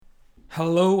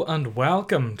Hello and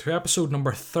welcome to episode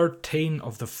number 13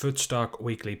 of the Footstock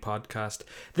Weekly Podcast.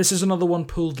 This is another one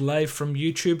pulled live from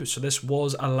YouTube, so this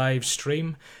was a live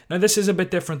stream. Now this is a bit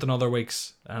different than other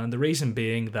weeks, and the reason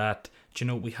being that,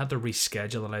 we had to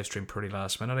reschedule the live stream pretty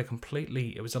last minute.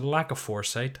 It was a lack of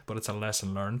foresight, but it's a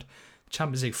lesson learned.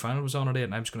 Champions League final was on at 8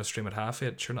 and I was going to stream at half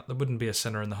 8. Sure, there wouldn't be a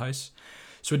sinner in the house.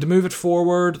 So we had to move it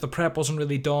forward. The prep wasn't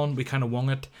really done. We kind of wung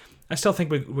it. I still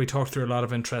think we talked through a lot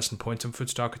of interesting points in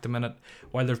Footstock at the minute.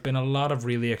 While there have been a lot of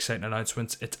really exciting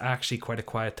announcements, it's actually quite a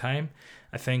quiet time.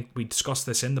 I think we discussed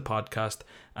this in the podcast,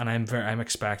 and I'm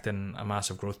expecting a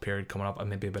massive growth period coming up, and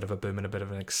maybe a bit of a boom and a bit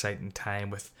of an exciting time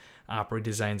with app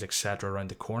redesigns, etc. around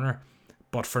the corner.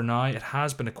 But for now, it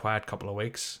has been a quiet couple of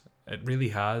weeks. It really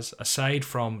has. Aside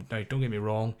from, now don't get me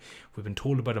wrong, we've been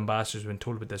told about ambassadors, we've been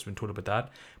told about this, we've been told about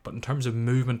that. But in terms of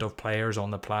movement of players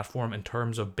on the platform, in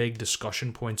terms of big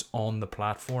discussion points on the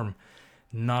platform,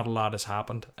 not a lot has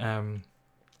happened.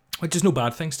 Which is no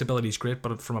bad thing. Stability is great,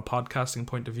 but from a podcasting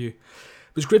point of view,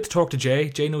 it was great to talk to Jay.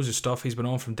 Jay knows his stuff. He's been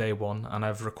on from day one, and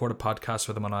I've recorded podcasts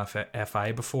with him on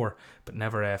FI before, but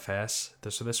never FS.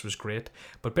 So this was great.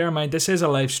 But bear in mind, this is a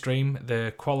live stream.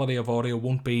 The quality of audio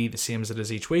won't be the same as it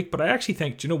is each week, but I actually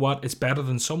think, do you know what? It's better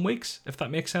than some weeks, if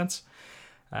that makes sense.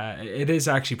 It is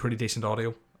actually pretty decent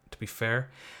audio, to be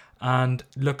fair. And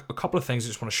look, a couple of things I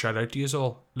just want to shout out to you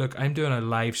all. Look, I'm doing a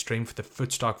live stream for the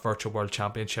Footstock Virtual World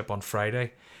Championship on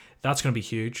Friday. That's going to be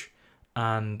huge.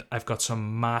 And I've got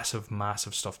some massive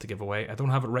stuff to give away. I don't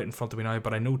have it right in front of me now,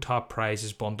 but I know top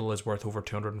prizes bundle is worth over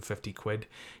 250 quid.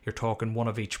 You're talking one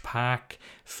of each pack,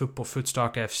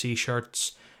 Footstock FC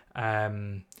shirts.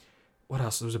 What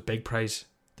else? There's a big prize.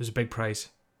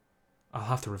 I'll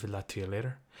have to reveal that to you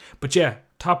later. But yeah,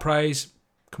 top prize,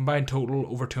 combined total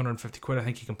over 250 quid. I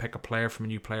think you can pick a player from a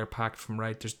new player pack from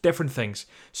right. There's different things.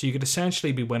 So you could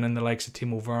essentially be winning the likes of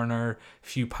Timo Werner, a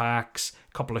few packs,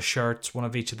 a couple of shirts, one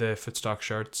of each of the Footstock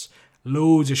shirts.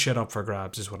 Loads of shit up for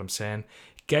grabs is what I'm saying.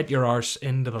 Get your arse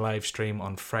into the live stream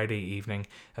on Friday evening.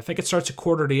 I think it starts at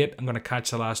 7:45. I'm going to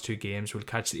catch the last two games. We'll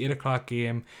catch the 8 o'clock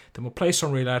game. Then we'll play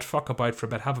some roulette, fuck about for a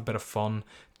bit, have a bit of fun.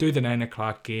 Do the 9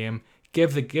 o'clock game.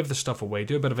 Give the stuff away.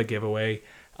 Do a bit of a giveaway.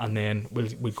 And then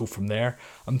we'll go from there.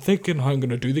 I'm thinking how I'm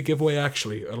going to do the giveaway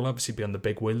actually. It'll obviously be on the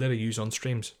big wheel that I use on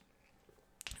streams.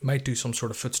 Might do some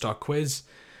sort of Footstock quiz.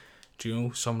 Do you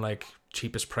know, some like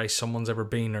cheapest price someone's ever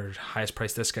been or highest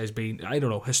price this guy's been. I don't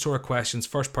know. Historic questions.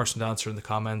 First person to answer in the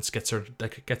comments gets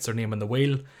their name in the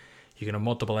wheel. You can have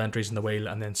multiple entries in the wheel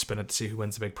and then spin it to see who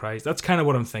wins the big prize. That's kind of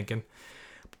what I'm thinking.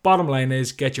 Bottom line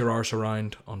is, get your arse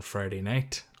around on Friday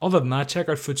night. Other than that, check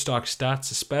out Footstock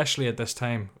stats, especially at this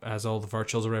time, as all the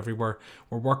virtuals are everywhere.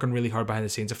 We're working really hard behind the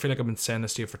scenes. I feel like I've been saying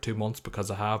this to you for 2 months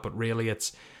because I have, but really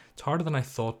it's harder than I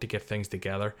thought to get things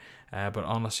together. But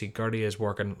honestly, Gertie is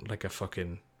working like a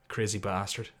fucking crazy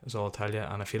bastard, is all I'll tell you.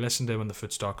 And if you listen to him on the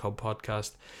Footstock Hub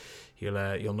podcast,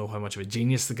 you'll know how much of a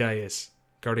genius the guy is.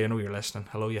 Gertie, I know you're listening.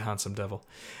 Hello, you handsome devil.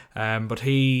 But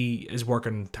he is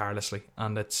working tirelessly,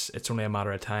 and it's only a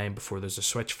matter of time before there's a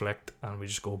switch flicked and we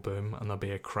just go boom, and there'll be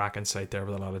a cracking site there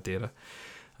with a lot of data.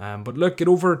 But look, get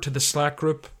over to the Slack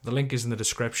group. The link is in the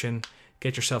description.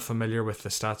 Get yourself familiar with the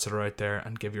stats that are out there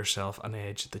and give yourself an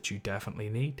edge that you definitely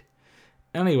need.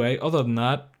 Anyway, other than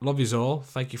that, love yous all.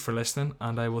 Thank you for listening,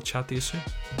 and I will chat to you soon.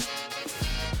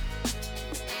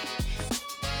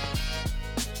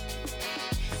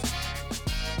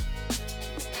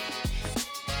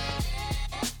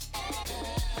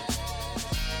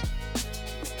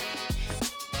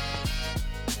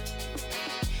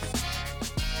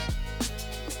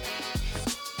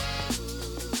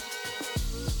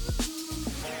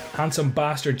 Handsome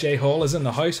bastard Jay Hall is in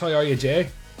the house. How are you, Jay?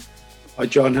 Hi,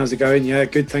 John. How's it going? Yeah,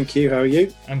 good. Thank you. How are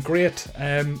you? I'm great.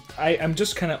 I'm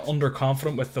just kind of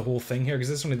underconfident with the whole thing here because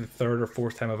this is only the third or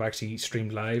fourth time I've actually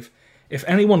streamed live. If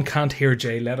anyone can't hear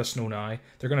Jay, let us know now.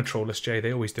 They're going to troll us, Jay.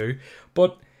 They always do.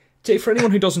 But Jay, for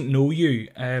anyone who doesn't know you,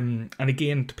 and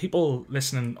again, to people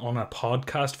listening on a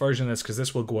podcast version of this, because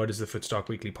this will go out as the Footstock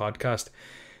Weekly podcast,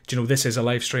 this is a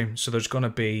live stream, so there's going to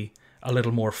be a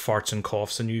little more farts and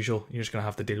coughs than usual. You're just going to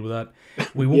have to deal with that.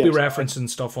 We won't be referencing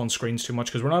stuff on screens too much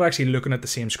because we're not actually looking at the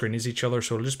same screen as each other,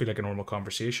 so it'll just be like a normal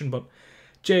conversation. But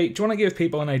Jay, do you want to give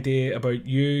people an idea about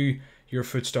you, your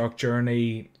Footstock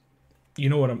journey? You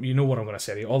know what I'm going to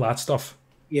say to you, all that stuff.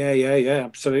 Yeah,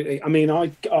 absolutely. I mean,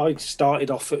 I started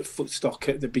off at Footstock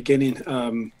at the beginning.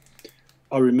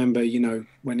 I remember,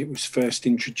 when it was first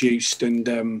introduced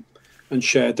and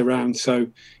shared around. So,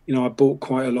 I bought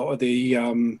quite a lot of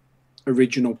the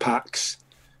original packs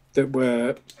that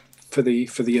were for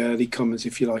the early comers,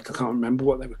 if you like. I can't remember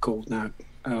what they were called now.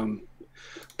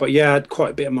 But yeah, I had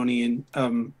quite a bit of money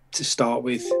in. to start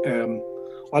with.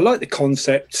 I like the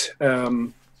concept.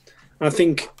 I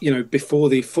think, before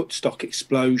the footstock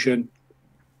explosion,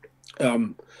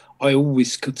 I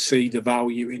always could see the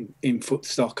value in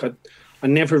footstock. I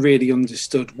never really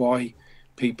understood why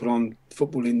people on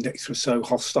Football Index were so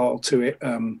hostile to it.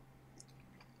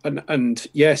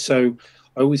 So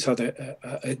I always had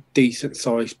a decent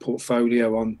sized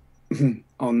portfolio on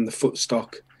on the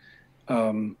footstock.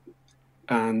 And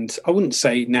I wouldn't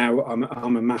say now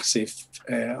I'm a massive.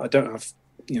 I don't have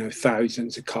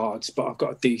thousands of cards, but I've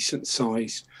got a decent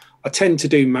size. I tend to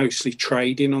do mostly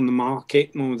trading on the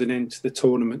market more than into the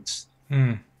tournaments,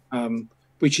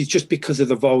 which is just because of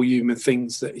the volume of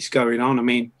things that is going on. I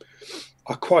mean,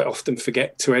 I quite often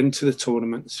forget to enter the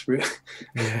tournaments.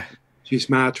 Yeah. Which is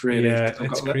mad, really. Yeah,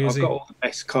 it's crazy. I've got all the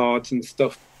best cards and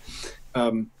stuff.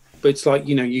 But it's like,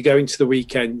 you go into the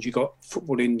weekend, you got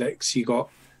Football Index, you got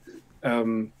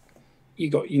your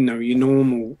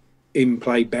normal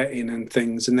in-play betting and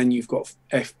things, and then you've got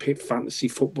FPIP fantasy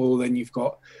football, then you've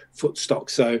got footstock.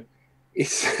 So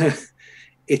it's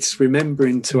it's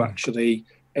remembering to actually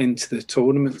enter the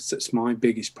tournaments that's my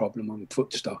biggest problem on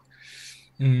footstock.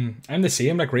 I'm the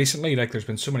same. Like recently, like there's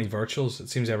been so many virtuals. It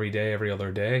seems every day, every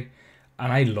other day,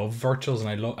 and I love virtuals, and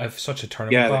I have such a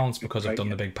tournament balance because I've done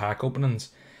the big pack openings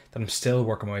that I'm still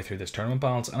working my way through this tournament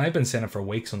balance. And I've been saying it for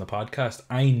weeks on the podcast.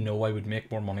 I know I would make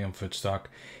more money on footstock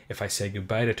if I say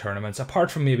goodbye to tournaments,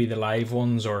 apart from maybe the live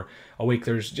ones or a week.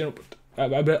 There's, I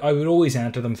would always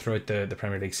enter them throughout the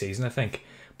Premier League season, I think.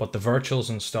 But the virtuals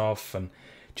and stuff, and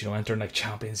entering like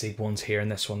Champions League ones here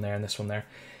and this one there and this one there,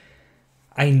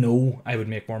 I know I would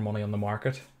make more money on the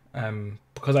market.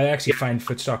 Because I actually find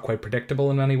footstock quite predictable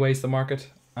in many ways, the market.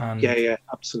 And, yeah,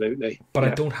 absolutely. But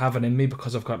I don't have it in me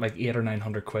because I've got like 800 or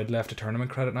 900 quid left of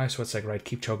tournament credit now. So it's like, right,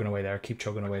 keep chugging away there, keep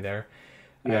chugging away there.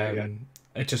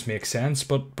 It just makes sense.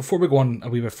 But before we go on a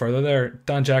wee bit further there,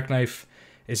 Dan Jackknife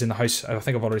is in the house. I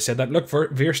think I've already said that. Look,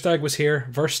 Veerstag was here.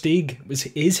 Versteeg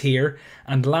is here.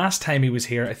 And last time he was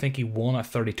here, I think he won a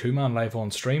 32-man live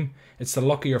on stream. It's the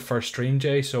luck of your first stream,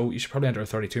 Jay. So you should probably enter a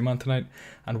 32-man tonight.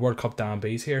 And World Cup Dan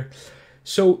B's here.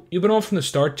 So you've been on from the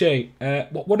start, Jay.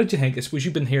 What did you think? I suppose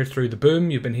you've been here through the boom.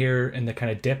 You've been here in the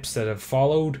kind of dips that have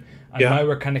followed, and now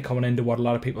we're kind of coming into what a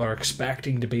lot of people are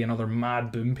expecting to be another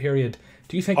mad boom period.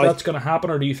 Do you think that's going to happen,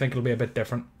 or do you think it'll be a bit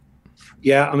different?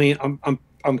 Yeah, I mean,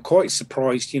 I'm quite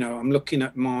surprised. I'm looking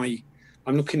at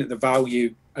the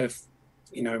value of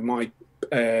my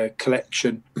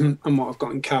collection and what I've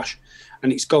got in cash,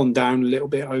 and it's gone down a little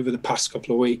bit over the past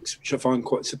couple of weeks, which I find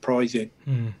quite surprising.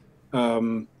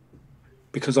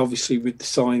 Because obviously with the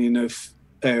signing of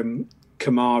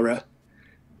Kamara,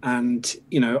 and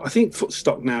I think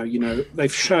footstock now,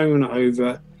 they've shown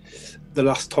over the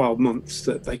last 12 months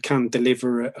that they can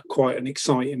deliver quite an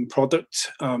exciting product,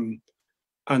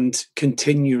 and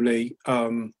continually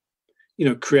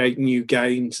create new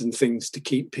games and things to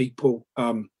keep people.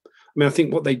 I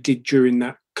think what they did during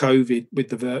that COVID with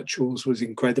the virtuals was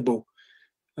incredible.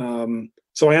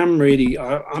 So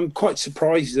I'm quite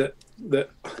surprised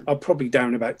that I'm probably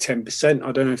down about 10%.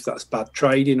 I don't know if that's bad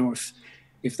trading or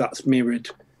if that's mirrored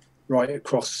right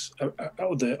across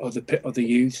other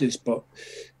users, but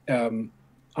I'm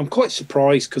quite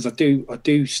surprised because I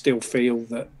do still feel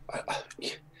that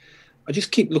I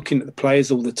just keep looking at the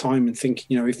players all the time and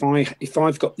thinking, if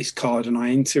I've got this card and I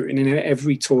enter it in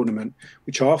every tournament,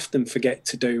 which I often forget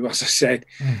to do, as I said,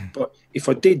 but if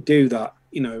I did do that,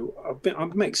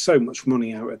 I'd make so much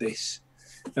money out of this.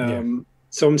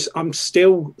 So I'm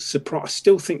still surprised. I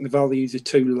still think the values are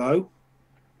too low.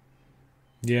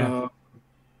 Yeah.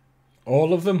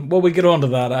 All of them? Well, we get on to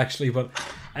that actually, but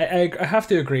I have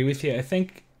to agree with you. I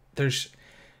think there's,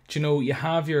 you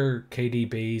have your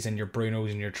KDBs and your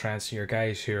Brunos and your Trents and your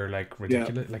guys who are like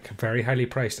ridiculous, like very highly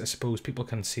priced. I suppose people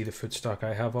can see the footstock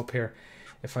I have up here.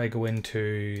 If I go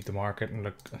into the market and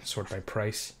look sort by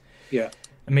price. Yeah.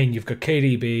 I mean, you've got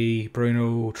KDB,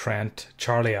 Bruno, Trent,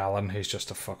 Charlie Allen, who's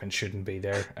just a fucking shouldn't be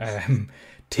there.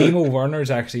 Timo Werner's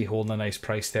actually holding a nice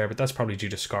price there, but that's probably due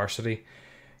to scarcity.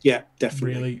 Yeah,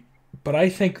 definitely. Really. But I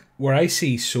think where I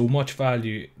see so much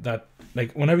value that,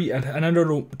 like, whenever you, and I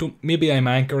don't maybe I'm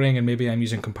anchoring and maybe I'm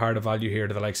using comparative value here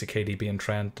to the likes of KDB and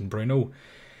Trent and Bruno,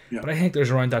 but I think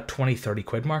there's around that 20-30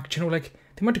 quid mark. Like,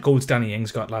 the amount of goals Danny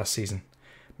Ings got last season,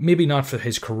 maybe not for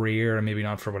his career and maybe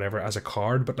not for whatever as a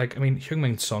card, but like, I mean,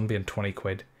 Heung-Min Son being 20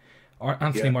 quid, or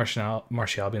Anthony Martial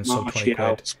being sub 20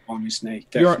 quid.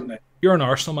 Definitely. You're an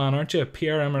Arsenal man, aren't you?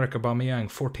 Pierre-Emerick Aubameyang,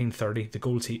 14.30. The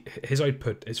goals his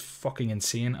output is fucking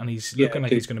insane, and he's looking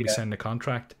like he's going to be signing a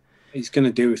contract. He's going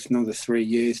to do it for another 3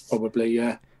 years, probably.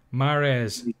 Yeah.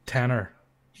 Mahrez, tenner.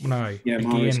 Now,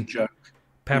 Mahrez a joke.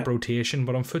 pep rotation,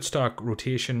 but on footstock,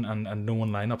 rotation and no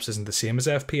one lineups isn't the same as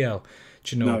FPL.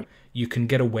 Do you know, No. you can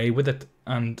get away with it,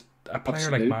 and a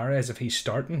player like Mahrez, if he's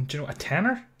starting, do you know, a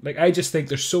tenner? Like, I just think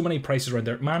there's so many prices around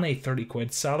there. Mane, 30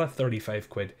 quid, Salah, 35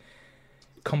 quid.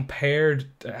 Compared,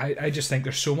 I just think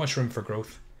there's so much room for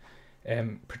growth,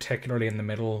 particularly in the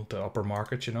middle, the upper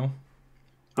market, you know?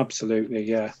 Absolutely,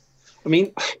 yeah. I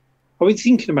mean, I've been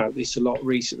thinking about this a lot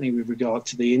recently with regard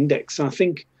to the index. And I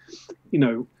think, you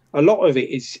know, a lot of it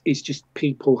is just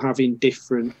people having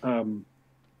different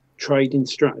trading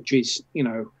strategies. You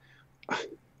know,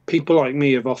 people like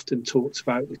me have often talked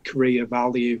about the career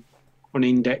value on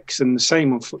index, and the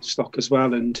same on footstock as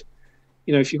well. And,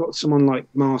 you know, if you've got someone like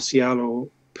Martial or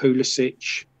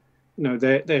Pulisic, you know,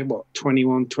 they're what,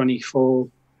 21, 24.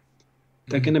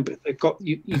 They're going to be. They've got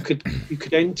you. You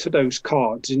could enter those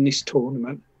cards in this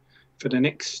tournament for the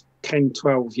next 10,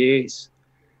 12 years.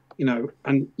 You know,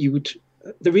 and you would.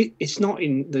 It's not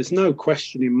in. There's no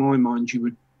question in my mind.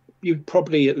 You'd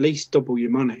probably at least double your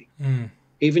money,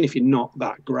 even if you're not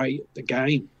that great at the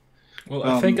game. Well,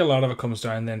 I think a lot of it comes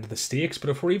down then to the stakes. But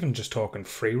if we're even just talking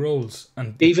free rolls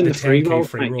and even the free roll,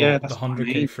 free roll, yeah, the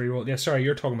 100k free roll. Yeah, sorry,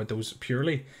 you're talking about those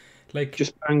purely, like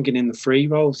just banging in the free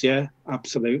rolls. Yeah,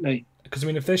 absolutely. Because, I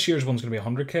mean, if this year's one's going to be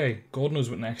 100k, God knows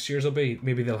what next year's will be.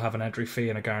 Maybe they'll have an entry fee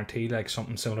and a guarantee, like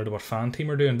something similar to what Fan Team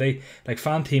are doing.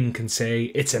 Fan Team can say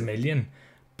it's $1 million,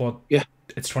 but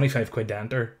it's 25 quid to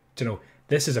enter. You know,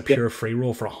 this is a pure free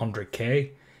roll for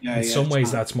 100k. In some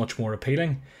ways, that's much more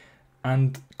appealing.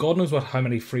 And God knows how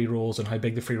many free rolls and how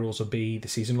big the free rolls will be, the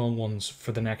season-long ones,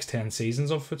 for the next 10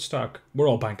 seasons of Footstock. We're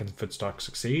all banking Footstock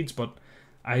succeeds, but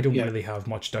I don't really have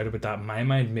much doubt about that in my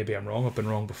mind. Maybe I'm wrong. I've been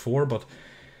wrong before, but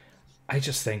I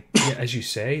just think, as you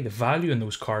say, the value in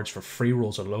those cards for free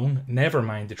rolls alone, never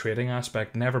mind the trading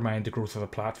aspect, never mind the growth of a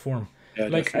platform.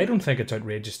 Yeah, I don't think it's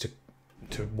outrageous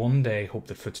to one day hope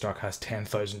that Footstock has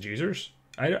 10,000 users.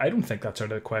 I don't think that's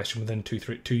out of the question within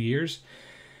 2 years.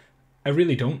 I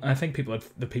really don't. I think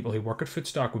the people who work at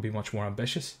Footstock would be much more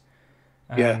ambitious.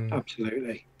 Yeah,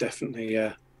 absolutely. Definitely,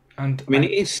 yeah. And I mean,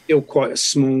 it is still quite a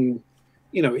small,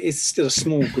 you know, it's still a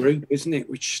small group, isn't it?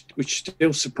 Which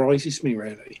still surprises me,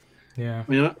 really. Yeah.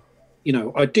 I mean,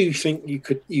 I do think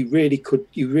you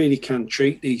really can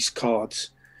treat these cards,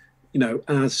 you know,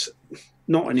 as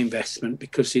not an investment,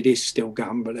 because it is still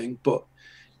gambling, but,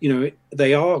 you know,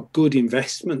 they are good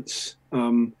investments,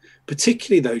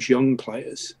 particularly those young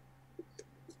players.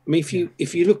 I mean,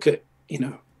 if you look at, you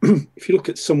know, if you look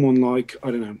at someone like,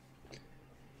 I don't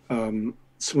know,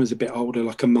 someone's a bit older,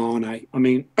 like a Mane. I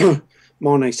mean,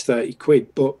 Mane's 30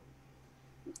 quid, but,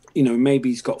 you know, maybe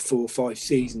he's got 4 or 5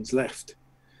 seasons left.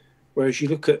 Whereas you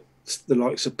look at the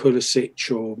likes of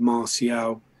Pulisic or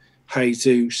Martial,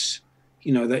 Jesus,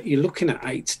 you know, that you're looking at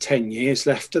 8 to 10 years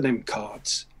left of them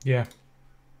cards. Yeah.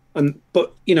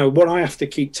 But, you know, what I have to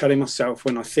keep telling myself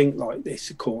when I think like this,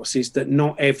 of course, is that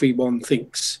not everyone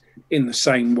thinks in the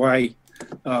same way.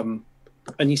 And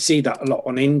you see that a lot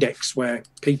on index, where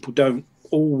people don't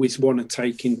always want to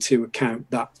take into account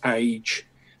that age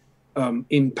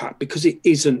impact, because it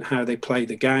isn't how they play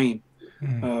the game.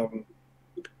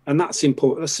 And that's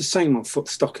important. That's the same on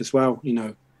Footstock as well. You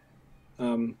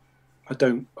know, I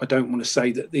don't want to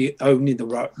say that the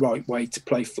right way to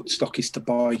play Footstock is to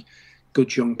buy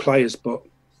good young players, but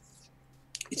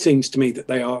it seems to me that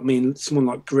they are. I mean, someone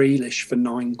like Grealish for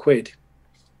 9 quid.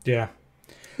 Yeah,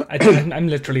 I'm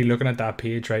literally looking at that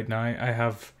page right now. I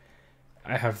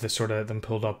have the sort of them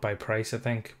pulled up by price, I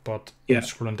think, but I'm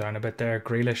scrolling down a bit there.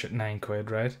 Grealish at 9 quid,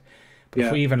 right? But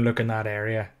if we even look in that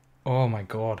area, oh my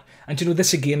god! And you know,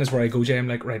 this again is where I go, Jay. I'm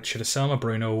like, right, should I sell my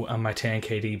Bruno and my 10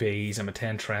 KDBs and my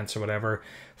 10 Trents or whatever?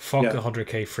 Fuck the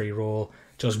 100k free roll.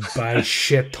 Just buy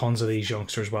shit tons of these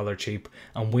youngsters while they're cheap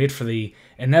and wait for the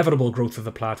inevitable growth of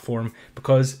the platform.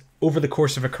 Because over the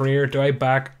course of a career, do I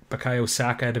back Bukayo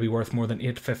Saka to be worth more than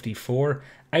 854?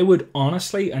 I would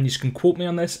honestly, and you can quote me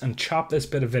on this and chop this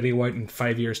bit of video out in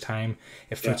 5 years' time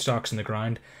if Footstock's in the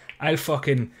ground, I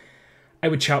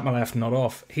would chop my left nut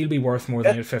off. He'll be worth more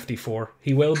than 854.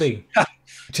 He will be.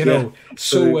 Do you know?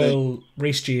 So will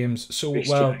Reece James.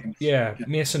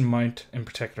 Mason Mount in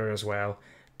particular as well.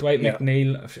 Dwight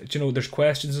McNeil, do you know, there's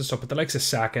questions and stuff, but the likes of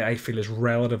Saka, I feel, is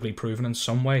relatively proven in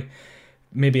some way.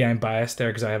 Maybe I'm biased there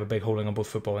because I have a big holding on both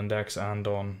Football Index and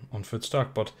on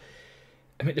Footstock, but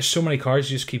I mean, there's so many cards,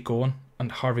 you just keep going.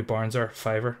 And Harvey Barnes are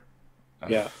 $5.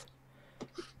 Yeah.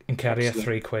 Nketiah,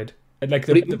 3 quid. Like,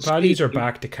 the values are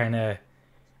back to kind of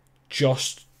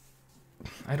just,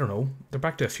 I don't know, they're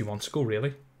back to a few months ago,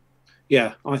 really.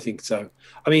 Yeah, I think so.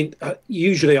 I mean,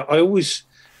 usually I always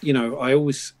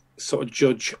sort of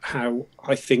judge how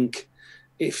I think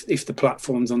if the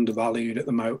platform's undervalued at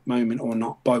the moment or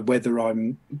not, by whether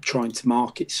I'm trying to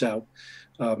market sell.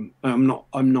 I'm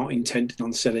not intending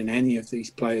on selling any of these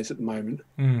players at the moment.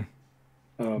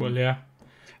 Well, yeah,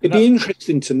 it'd be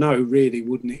interesting to know, really,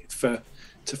 wouldn't it,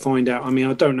 to find out. I mean,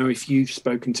 I don't know if you've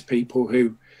spoken to people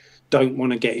who don't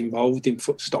want to get involved in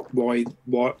footstock.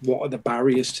 What are the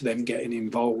barriers to them getting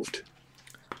involved?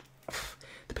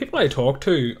 The people I talk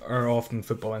to are often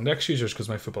Football Index users because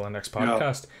my Football Index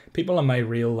podcast. People in my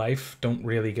real life don't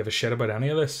really give a shit about any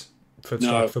of this.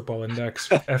 Footstock, Football Index,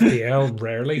 FPL,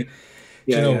 rarely.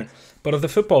 But of the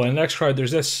Football Index crowd,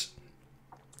 there's this,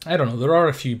 I don't know, there are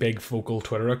a few big vocal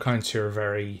Twitter accounts who are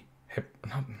very hip,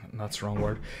 that's the wrong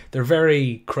word, they're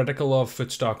very critical of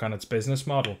Footstock and its business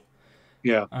model.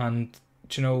 Yeah. And,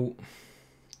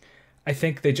 I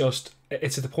think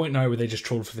it's at the point now where they just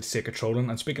troll for the sake of trolling.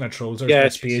 And speaking of trolls,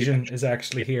 Vespasian is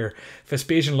actually here.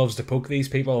 Vespasian loves to poke these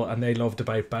people and they love to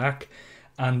bite back.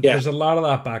 And there's a lot of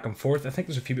that back and forth. I think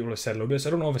there's a few people who said hello to this.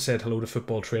 I don't know if I said hello to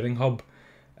Football Trading Hub.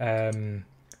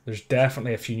 There's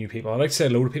definitely a few new people. I'd like to say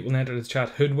hello to people in the chat.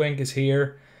 Hoodwink is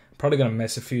here. I'm probably going to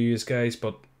miss a few of you guys,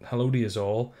 but hello to you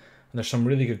all. And there's some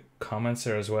really good comments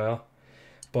there as well.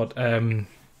 But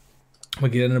we'll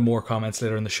get into more comments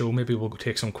later in the show. Maybe we'll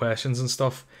take some questions and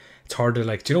stuff. It's hard to do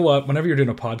you know what? Whenever you're doing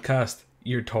a podcast,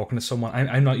 you're talking to someone.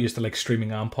 I'm not used to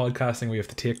streaming on podcasting where you have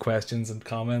to take questions and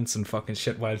comments and fucking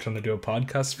shit while trying to do a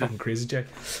podcast. It's fucking crazy, Jay.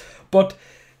 But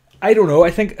I don't know.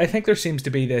 I think there seems to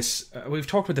be this. We've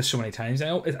talked about this so many times.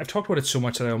 I've talked about it so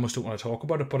much that I almost don't want to talk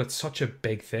about it. But it's such a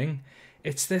big thing.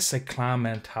 It's this clan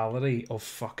mentality of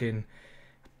fucking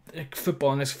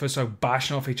football and this football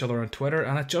bashing off each other on Twitter,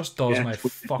 and it just does my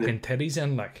fucking titties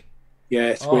in.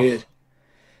 It's weird.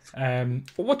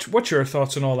 What's your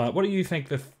thoughts on all that? What do you think?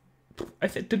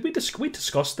 Did we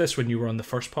discuss this when you were on the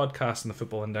first podcast in the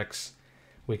Football Index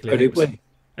weekly? Did we?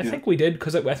 I think we did,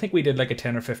 because I think we did a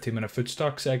 10 or 15 minute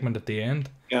Footstock segment at the end.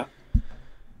 Yeah.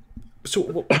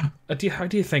 So how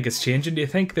do you think it's changing? Do you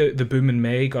think the boom in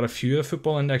May got a few of the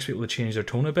Football Index people to change their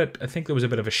tone a bit? I think there was a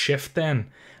bit of a shift then,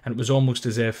 and it was almost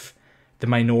as if the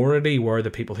minority were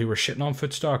the people who were shitting on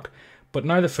Footstock. But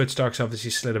now the Footstock's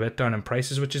obviously slid a bit down in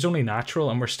prices, which is only natural,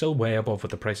 and we're still way above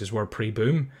what the prices were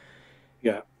pre-boom.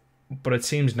 Yeah. But it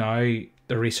seems now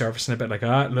they're resurfacing a bit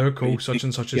look, such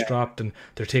and such has dropped, and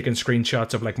they're taking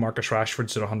screenshots of Marcus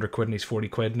Rashford's at 100 quid and he's 40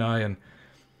 quid now, and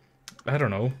I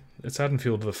don't know. It's adding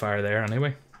fuel to the fire there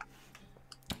anyway.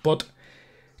 But,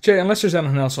 Jay, unless there's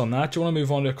anything else on that, do you want to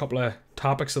move on to a couple of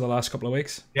topics of the last couple of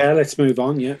weeks? Yeah, let's move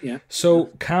on, yeah. So,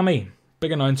 Kammy,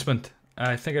 big announcement.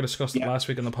 I think I discussed it last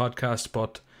week on the podcast,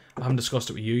 but I haven't discussed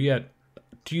it with you yet.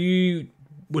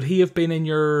 Would he have been in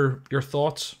your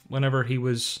thoughts whenever he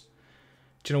was,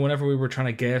 whenever we were trying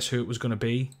to guess who it was going to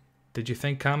be? Did you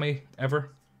think Kammy ever?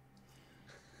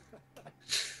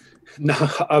 No,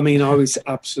 I mean, I was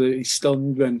absolutely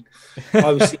stunned when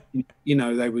I was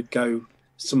thinking, they would go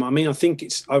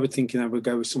I would thinking they would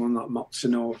go with someone like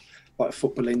Moxon or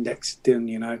Football Index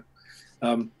done,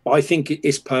 But I think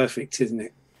it's perfect, isn't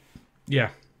it? Yeah.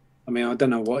 I mean, I don't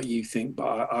know what you think,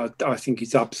 but I think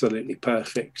it's absolutely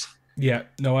perfect. Yeah,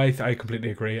 no, I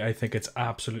completely agree. I think it's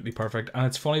absolutely perfect. And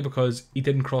it's funny because he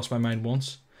didn't cross my mind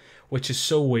once, which is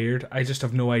so weird. I just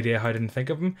have no idea how I didn't think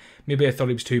of him. Maybe I thought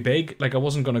he was too big. I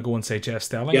wasn't going to go and say Jeff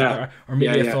Stelling. Or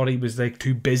maybe I thought he was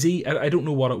too busy. I don't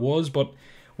know what it was, but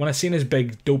when I seen his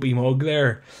big dopey mug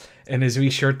there in his wee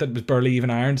shirt that was barely even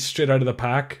ironed, straight out of the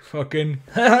pack, fucking,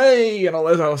 hey, and all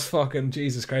this, I was fucking,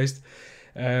 Jesus Christ.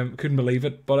 Couldn't believe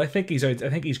it. But I think he's out. I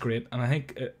think he's great. And I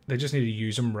think they just need to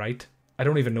use him right. I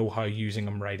don't even know how using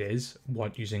him right is,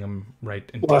 what using him right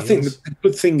entails. Well, I think the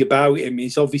good thing about him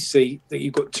is obviously that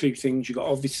you've got two things. You've got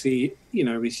obviously,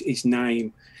 his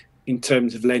name in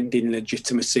terms of lending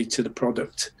legitimacy to the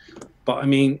product. But I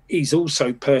mean, he's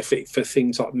also perfect for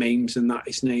things like memes and that,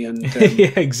 isn't he? And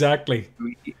yeah, exactly.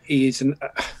 He is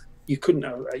you couldn't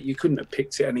have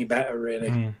picked it any better,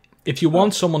 really. If you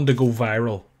want someone to go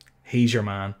viral, he's your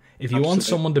man. If you want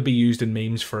someone to be used in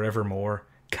memes forevermore,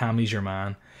 Cammy's your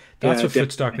man. That's what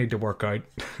Footstock need to work out.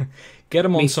 Get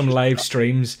him on some live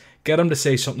streams. Get him to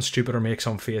say something stupid or make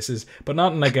some faces, but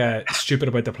not in a stupid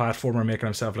about the platform or making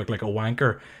himself look like a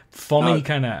wanker. Funny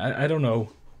kind of. I don't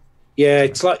know. Yeah,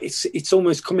 it's like it's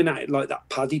almost coming at it like that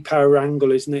Paddy Power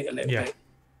angle, isn't it? A little bit.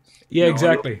 Yeah,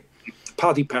 exactly.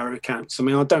 Paddy Power accounts. I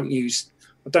mean, I don't use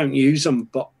them,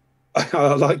 but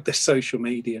I like the social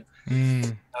media.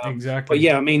 Exactly. But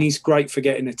yeah, I mean, he's great for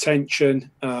getting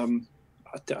attention.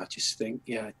 I just think,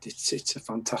 it's a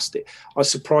fantastic. I was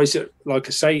surprised that, like I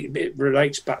say, it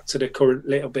relates back to the current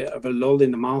little bit of a lull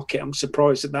in the market. I'm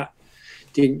surprised that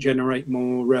didn't generate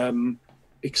more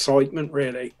excitement,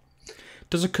 really.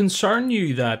 Does it concern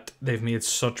you that they've made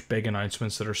such big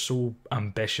announcements that are so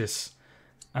ambitious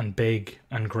and big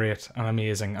and great and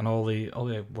amazing and all the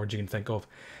words you can think of,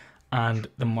 and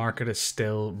the market is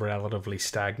still relatively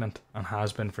stagnant and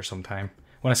has been for some time?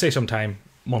 When I say some time,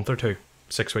 month or two,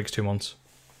 6 weeks, 2 months.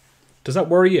 Does that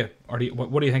worry you? Or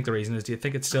what do you think the reason is? Do you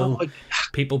think it's still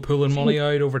people pulling money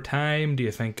out over time? Do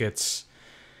you think it's...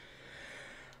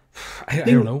 I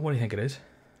don't know. What do you think it is?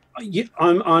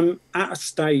 I'm at a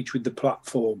stage with the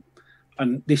platform,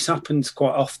 and this happens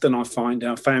quite often. I found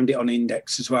it on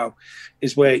Index as well,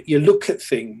 is where you look at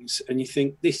things and you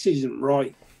think this isn't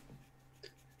right,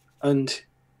 and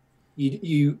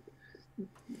there's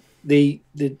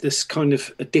kind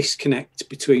of a disconnect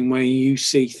between where you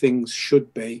see things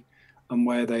should be and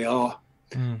where they are,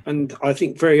 and I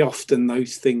think very often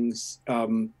those things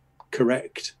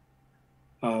correct.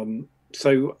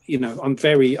 So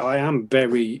I am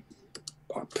very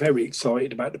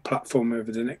excited about the platform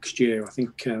over the next year. I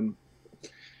think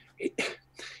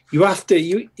you have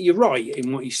to. You're right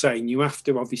in what you're saying. You have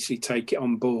to obviously take it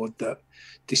on board that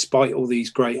despite all these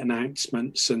great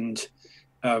announcements and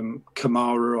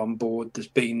Kamara on board, there's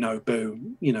been no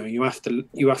boom. You have to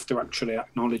actually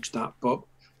acknowledge that, but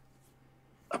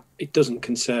it doesn't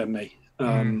concern me.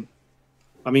 I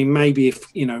mean, maybe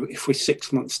if we're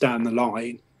 6 months down the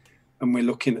line and we're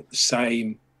looking at the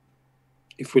same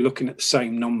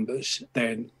numbers,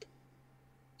 then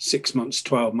 6 months,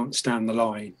 12 months down the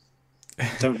line,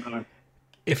 I don't know.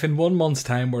 If in 1 month's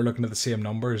time we're looking at the same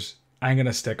numbers, I'm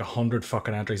gonna stick 100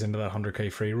 fucking entries into that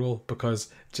 100k free roll, because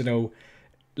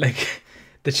like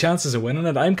the chances of winning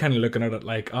it, I'm kind of looking at it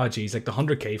like, oh geez, like the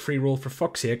 100k free roll, for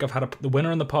fuck's sake, I've had the winner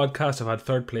on the podcast, I've had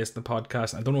third place in the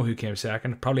podcast, I don't know who came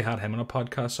second, probably had him on a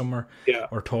podcast somewhere,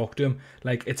 or talked to him.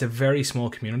 Like, it's a very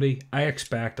small community. I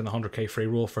expect in the 100k free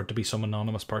roll for it to be some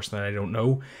anonymous person that I don't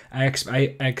know. I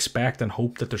expect and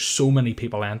hope that there's so many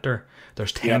people enter,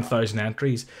 there's 10,000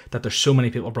 entries, that there's so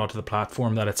many people brought to the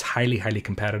platform that it's highly, highly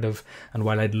competitive. And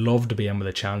while I'd love to be in with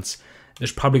a chance,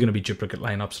 there's probably going to be duplicate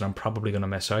lineups and I'm probably going to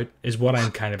miss out, is what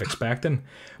I'm kind of expecting.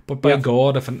 But by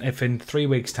God, if in 3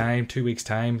 weeks' time, 2 weeks'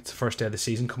 time, it's the first day of the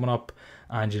season coming up,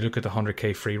 and you look at the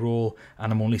 100k free roll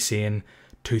and I'm only seeing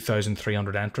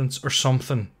 2,300 entrants or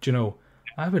something,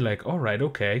 I would like, all right,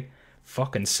 okay,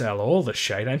 fucking sell all the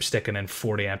shite. I'm sticking in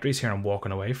 40 entries here and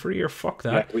walking away for a year. Fuck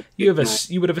that. You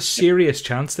would have a serious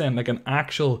chance then, like an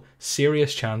actual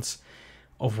serious chance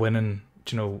of winning,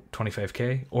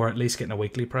 25k, or at least getting a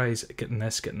weekly prize, getting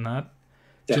this, getting that.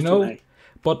 Definitely.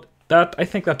 But that, I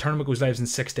think that tournament goes live in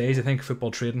 6 days. I think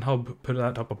Football Trading Hub put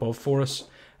that up above for us.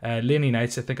 Laney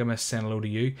Knights, I think I missed saying hello to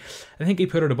you. I think he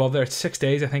put it above there. It's 6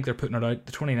 days. I think they're putting it out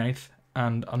the 29th.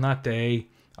 And on that day,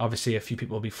 obviously a few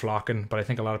people will be flocking, but I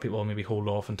think a lot of people will maybe hold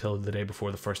off until the day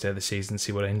before the first day of the season,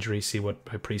 see what injuries, see how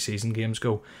pre-season games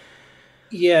go.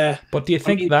 Yeah. But do you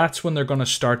think that's when they're going to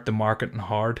start the marketing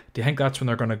hard? Do you think that's when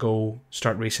they're going to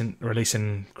start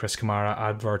releasing Chris Kamara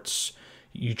adverts,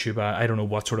 YouTube, I don't know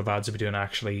what sort of ads they'll be doing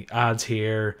actually, ads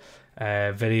here,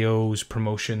 videos,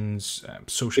 promotions,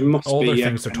 social, all their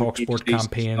things, their TalkSport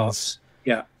campaigns.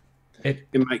 Yeah. It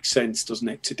makes sense, doesn't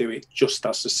it, to do it just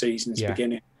as the season's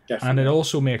beginning. Definitely. And it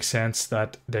also makes sense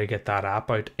that they get that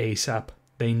app out ASAP.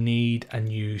 They need a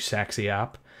new sexy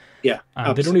app. Yeah,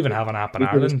 and they don't even have an app in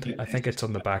Ireland. I think it's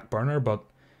on the back burner, but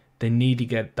they need to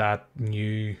get that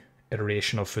new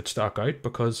iteration of Footstock out,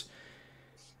 because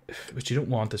what you don't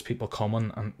want is people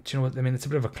coming and, do you know what I mean? It's a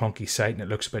bit of a clunky site and it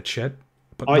looks a bit shit.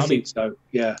 But I think so.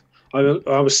 Yeah,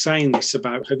 I was saying this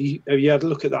about. Have you had a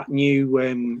look at that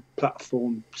new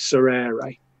platform,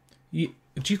 Sorare? Do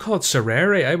you call it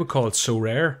Sorare? I would call it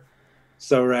Sorare.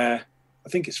 Sorare. I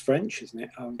think it's French, isn't it?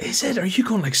 Is it? Are you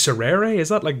going like Sorare? Is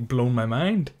that like blown my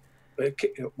mind?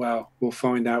 Well, we'll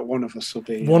find out. One of us will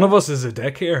be. One of us is a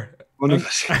dick here. One of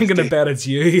us. I'm going to bet it's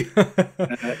you.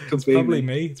 It's probably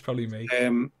me. It's probably me.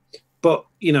 But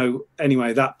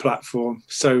anyway, that platform,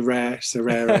 Sorare.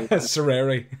 Sorare.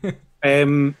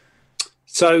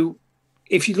 So,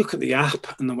 if you look at the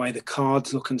app and the way the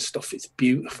cards look and stuff, it's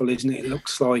beautiful, isn't it? It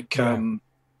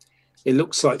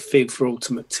looks like Fig for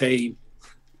Ultimate Team.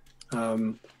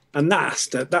 And that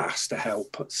has to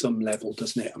help at some level,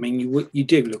 doesn't it? I mean, you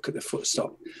do look at the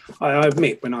Footstock. I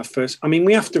admit, when I first, I mean,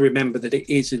 we have to remember that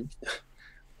it is a.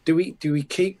 Do we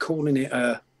keep calling it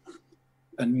a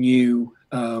new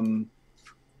a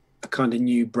kind of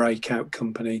new breakout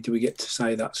company? Do we get to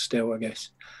say that still? I guess.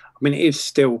 I mean, it is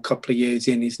still a couple of years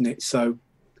in, isn't it? So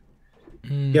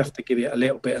you have to give it a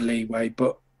little bit of leeway,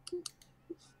 but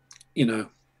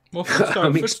Well,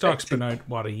 Footstock's been out,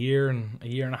 what, a year and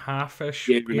a half-ish?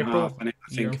 Year and a half, I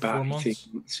think about 18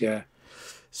 months, yeah.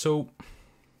 So,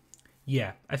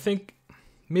 yeah, I think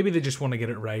maybe they just want to get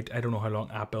it right. I don't know how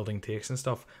long app building takes and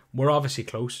stuff. We're obviously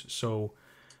close, so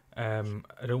I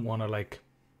don't want to like.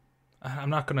 I'm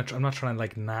not trying to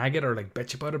like nag it or like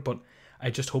bitch about it, but I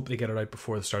just hope they get it out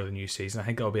before the start of the new season. I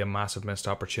think that'll be a massive missed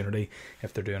opportunity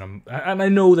if they're doing them. And I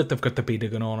know that they've got the beta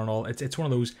going on and all. It's one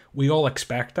of those, we all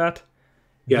expect that.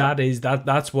 Yeah.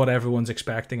 That's what everyone's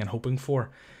expecting and hoping for.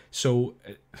 So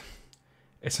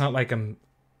it's not like I'm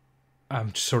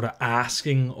sort of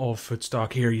asking of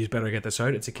Footstock, here, you better get this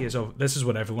out. It's a case of, this is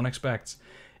what everyone expects.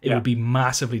 It would be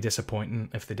massively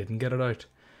disappointing if they didn't get it out.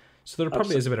 So there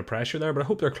probably is a bit of pressure there, but I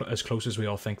hope they're as close as we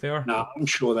all think they are. No, I'm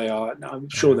sure they are. No, I'm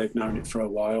sure they've known it for a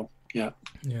while. Yeah.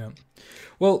 Yeah.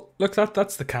 Well, look,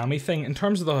 that's the Kammy thing. In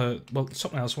terms of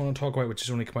something else I want to talk about, which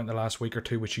has only come out in the last week or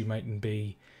two, which you mightn't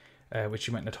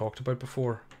have talked about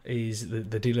before, is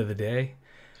the deal of the day.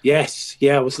 Yes.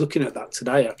 Yeah, I was looking at that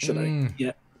today, actually.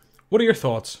 Yeah. What are your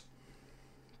thoughts?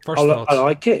 First thoughts. I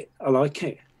like it.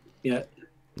 Yeah.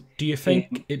 Do you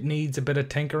think it needs a bit of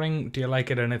tinkering? Do you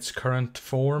like it in its current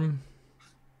form?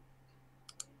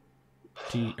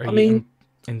 Are you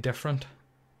indifferent?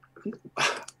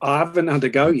 I haven't had a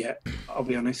go yet, I'll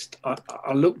be honest. I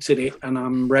looked at it and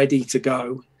I'm ready to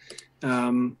go,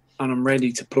 and I'm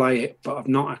ready to play it, but I've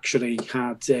not actually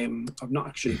done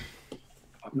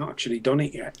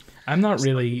it yet. I'm not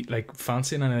really like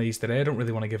fancying any of these today. I don't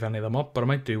really want to give any of them up, but I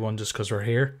might do one just because we're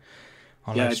here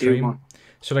on live stream. Do one.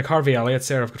 So like Harvey Elliott's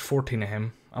there, I've got 14 of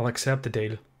him. I'll accept the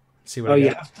deal. See what I get.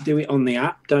 You have to do it on the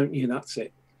app, don't you? That's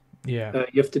it. Yeah.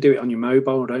 You have to do it on your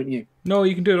mobile, don't you? No,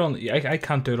 you can do it on... I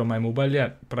can't do it on my mobile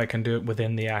yet, but I can do it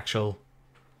within the actual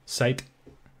site.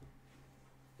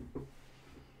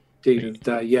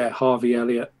 Harvey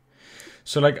Elliott.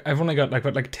 So like I've only got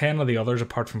like 10 of the others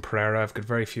apart from Pereira. I've got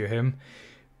very few of him.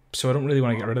 So I don't really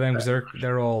want to get rid of them because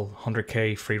they're all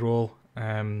 100k free roll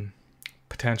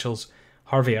potentials.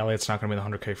 Harvey Elliott's not going to be the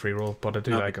 100k free roll, but I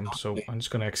do like him, so I'm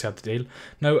just going to accept the deal.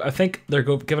 Now, I think they're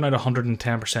giving out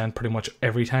 110% pretty much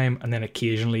every time, and then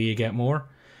occasionally you get more.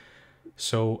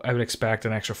 So I would expect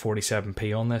an extra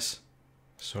 47p on this.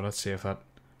 So let's see if that...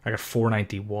 I got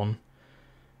 491,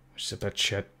 which is a bit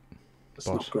shit. That's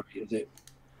not great, is it?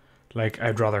 Like,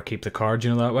 I'd rather keep the card,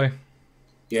 you know, that way.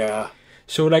 Yeah.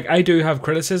 So, like, I do have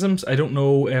criticisms. I don't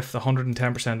know if the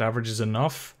 110% average is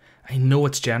enough. I know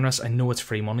it's generous. I know it's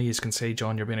free money. You can say,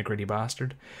 John, you're being a greedy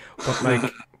bastard. But,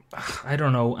 like, I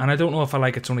don't know. And I don't know if I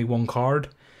like it's only one card.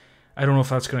 I don't know if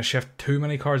that's going to shift too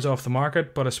many cards off the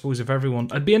market. But I suppose if everyone...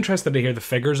 I'd be interested to hear the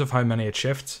figures of how many it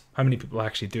shifts. How many people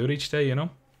actually do it each day, you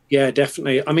know? Yeah,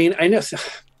 definitely. I mean,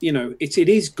 it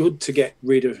is good to get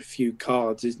rid of a few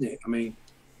cards, isn't it? I mean,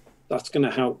 that's going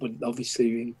to help with,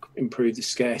 obviously, improve the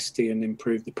scarcity and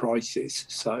improve the prices.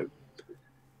 So,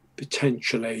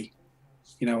 potentially...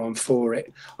 I'm for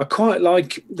it. I quite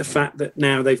like the fact that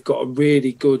now they've got a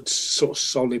really good sort of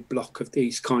solid block of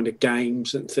these kind of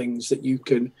games and things that you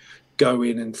can go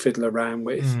in and fiddle around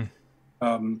with.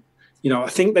 I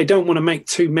think they don't want to make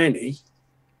too many.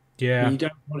 Yeah.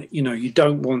 You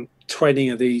don't want 20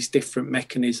 of these different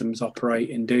mechanisms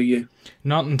operating, do you?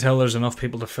 Not until there's enough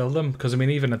people to fill them. Because, I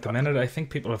mean, even at the minute, I think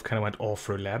people have kind of went off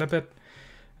roulette a bit,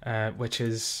 which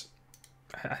is...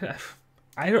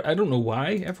 I don't know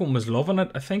why. Everyone was loving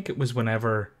it. I think it was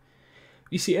whenever...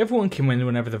 You see, everyone came in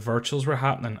whenever the virtuals were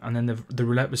happening, and then the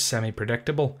roulette was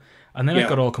semi-predictable. And then it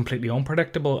got all completely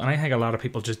unpredictable, and I think a lot of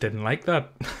people just didn't like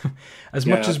that. As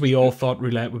much as we all thought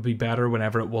roulette would be better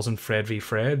whenever it wasn't Fred v.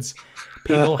 Freds,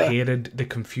 people hated the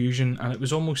confusion, and it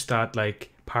was almost that,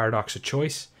 like, paradox of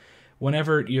choice.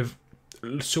 Whenever you've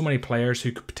so many players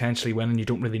who could potentially win and you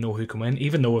don't really know who can win,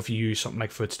 even though if you use something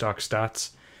like Footstock Stats...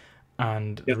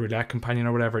 and the roulette companion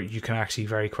or whatever, you can actually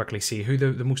very quickly see who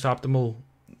the most optimal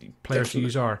players to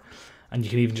use are. And you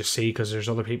can even just see, because there's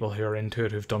other people who are into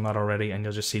it who've done that already, and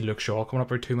you'll just see Luke Shaw coming up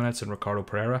for 2 minutes and Ricardo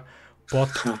Pereira.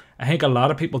 But I think a lot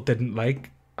of people didn't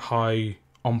like how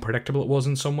unpredictable it was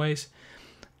in some ways,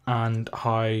 and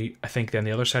how I think then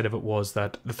the other side of it was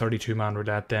that the 32-man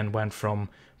roulette then went from,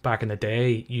 back in the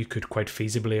day, you could quite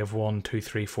feasibly have won 200,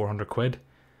 300, 400 quid.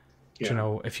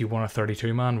 If you won a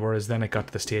 32-man, whereas then it got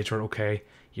to the stage where, okay,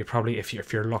 you probably,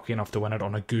 if you're lucky enough to win it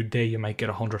on a good day, you might get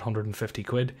 100, 150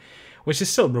 quid, which is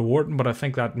still rewarding, but I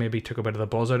think that maybe took a bit of the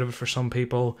buzz out of it for some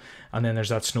people. And then there's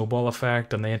that snowball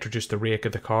effect, and they introduced the rake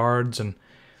of the cards, and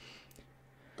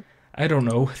I don't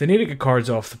know. They need to get cards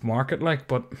off the market,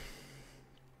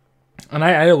 and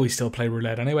I always still play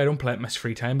roulette anyway. I don't play it in my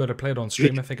free time, but I play it on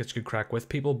stream. I think it's good crack with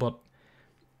people, but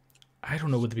I don't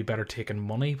know, would it be better taking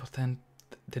money, but then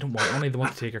they don't want money. They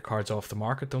want to take your cards off the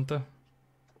market, don't they?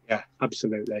 Yeah,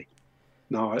 absolutely.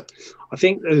 No, I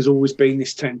think there's always been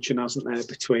this tension, hasn't there,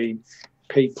 between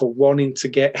people wanting to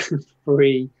get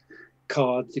free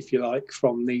cards, if you like,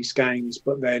 from these games,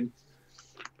 but then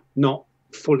not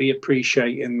fully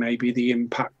appreciating maybe the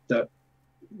impact that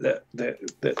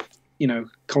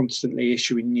constantly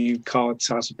issuing new cards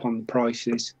has upon the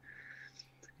prices.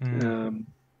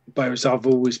 Whereas I've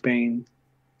always been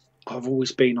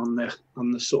on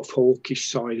the sort of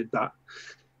hawkish side of that.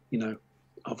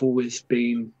 I've always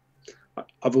been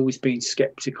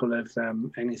skeptical of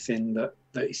anything that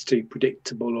is too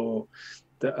predictable or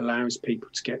that allows people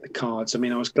to get the cards. I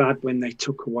mean, I was glad when they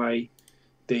took away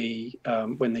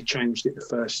when they changed it the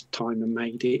first time and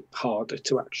made it harder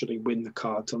to actually win the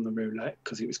cards on the roulette,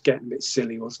 because it was getting a bit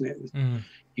silly, wasn't it?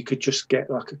 You could just get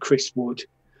like a Chris Wood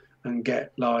and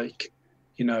get 10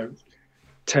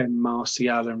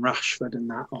 Martial and Rashford and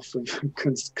that off of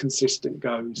consistent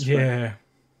goes. Yeah.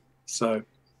 So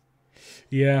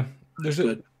yeah, there's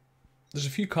a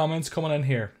few comments coming in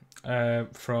here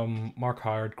from Mark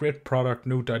Howard. Great product,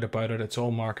 no doubt about it. It's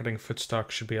all marketing.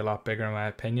 Footstock should be a lot bigger in my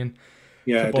opinion.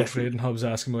 Yeah, Football Trading Hub's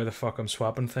asking me where the fuck I'm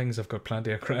swapping things. I've got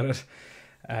plenty of credit.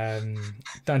 Dan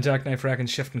Jackknife reckons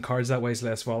shifting cards that way is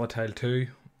less volatile too.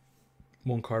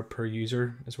 1 card per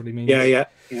user is what he means. Yeah.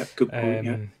 Good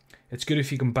point. It's good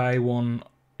if you can buy one.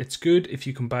 It's good if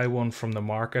you can buy one from the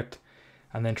market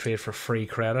and then trade for free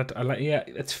credit.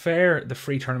 It's fair. The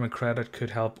free tournament credit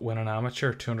could help win an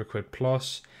amateur, 200 quid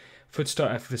plus.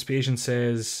 Footstock, if Vespasian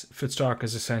says Footstock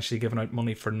is essentially giving out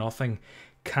money for nothing,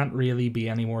 can't really be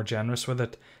any more generous with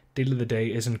it. Deal of the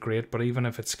day isn't great, but even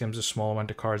if it skims a small amount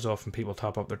of cards off and people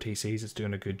top up their TCs, it's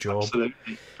doing a good job.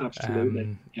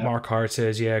 Absolutely. Mark Hart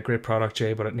says, great product,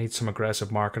 Jay, but it needs some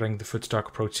aggressive marketing. The Footstock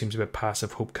approach seems a bit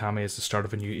passive. Hope Kammy is the start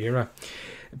of a new era.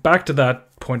 Back to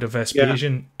that point of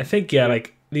Vespasian, I think,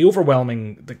 like, the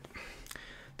overwhelming...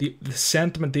 The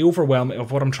sentiment, the overwhelming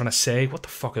of what I'm trying to say. What the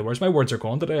fuck? Where's my words are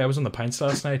going today? I was on the pints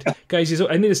last night. Guys,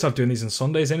 I need to stop doing these on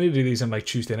Sundays. I need to do these on like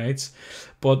Tuesday nights.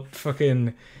 But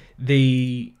fucking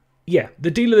the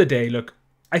deal of the day, look,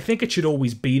 I think it should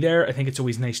always be there. I think it's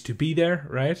always nice to be there,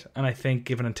 right? And I think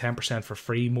giving it 10% for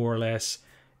free, more or less,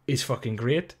 is fucking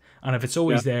great. And if it's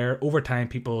always there, over time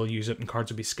people will use it and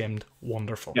cards will be skimmed.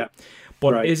 Wonderful. Yeah.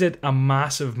 But is it a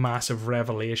massive, massive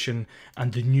revelation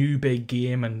and the new big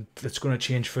game and that's going to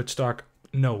change Footstock?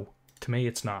 No. To me,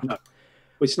 it's not. No.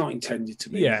 It's not intended to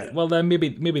be. Yeah, well then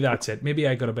maybe that's it. Maybe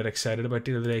I got a bit excited about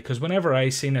the other day because whenever I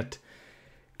seen it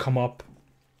come up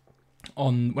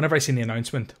whenever I seen the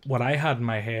announcement, what I had in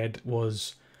my head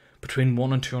was between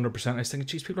 1 and 200%. I was thinking,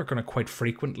 geez, people are going to quite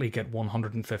frequently get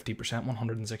 150%,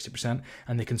 160%,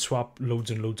 and they can swap loads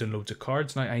and loads and loads of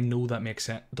cards. Now, I know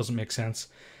that doesn't make sense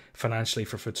financially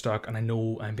for Footstock, and I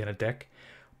know I'm being a dick,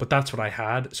 but that's what I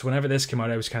had. So whenever this came out,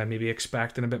 I was kind of maybe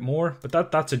expecting a bit more,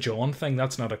 but that's a John thing.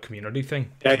 That's not a community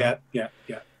thing. Yeah.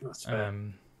 That's fair.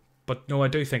 But no, I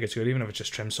do think it's good, even if it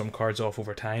just trims some cards off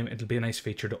over time. It'll be a nice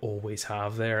feature to always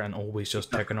have there and always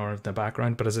just ticking on in the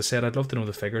background. But as I said, I'd love to know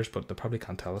the figures, but they probably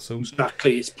can't tell us those.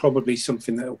 Exactly, it's probably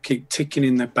something that will keep ticking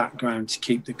in the background to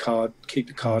keep the card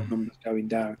numbers going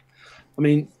down. I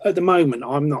mean, at the moment,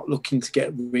 I'm not looking to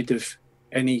get rid of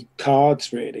any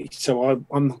cards really, so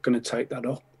I'm not going to take that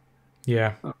up.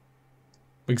 Yeah,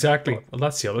 exactly. Well,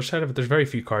 that's the other side of it. There's very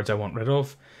few cards I want rid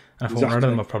of, and if I want rid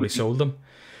of them, I've probably sold them.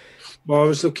 Well, I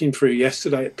was looking through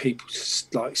yesterday at people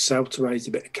like sell to raise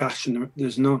a bit of cash, and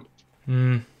there's none.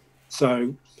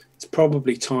 So it's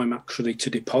probably time actually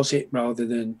to deposit rather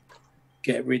than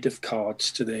get rid of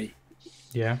cards to the.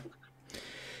 Yeah,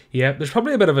 there's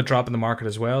probably a bit of a drop in the market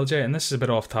as well, Jay, and this is a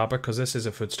bit off topic because this is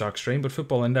a Footstock stream, but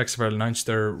Football Index have announced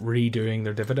they're redoing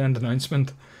their dividend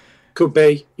announcement. Could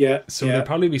be, yeah. So there'll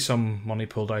probably be some money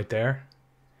pulled out there.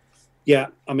 Yeah,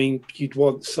 I mean, you'd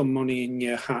want some money in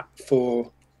your hat for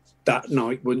that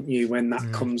night, wouldn't you, when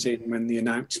that comes in, when the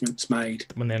announcement's made.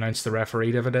 When they announce the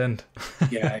referee dividend.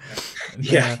 Yeah.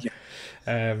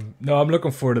 No, I'm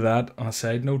looking forward to that on a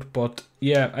side note, but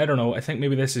yeah, I don't know. I think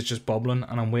maybe this is just bubbling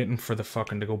and I'm waiting for the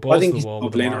fucking to go balls to the wall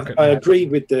with the market. I agree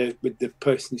with the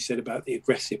person who said about the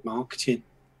aggressive marketing.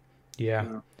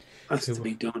 Yeah. Has to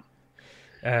be done.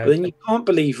 But then you can't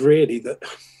believe really that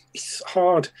it's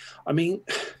hard. I mean,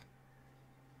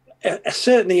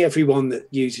 certainly everyone that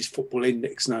uses Football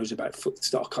Index knows about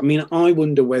Footstock. I mean, I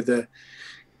wonder whether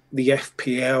the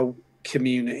FPL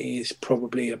community is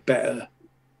probably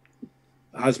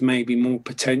has maybe more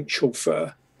potential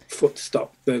for Footstock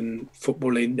than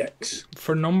Football Index.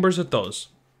 For numbers, it does.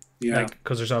 Yeah.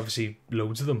 Because there's obviously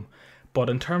loads of them. But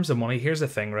in terms of money, here's the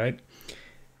thing, right?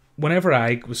 Whenever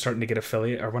I was starting to get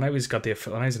affiliate, or when I was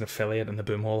an affiliate and the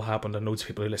boom hole happened and loads of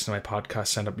people who listen to my podcast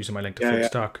signed up using my link to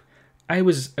Footstock, I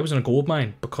was in a gold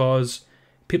mine because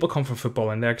people come from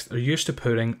Football Index, they're used to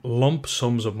putting lump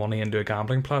sums of money into a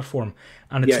gambling platform,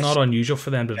 and it's not unusual for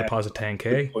them to deposit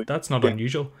 10k. That's not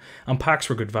unusual. And packs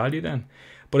were good value then.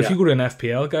 But if you go to an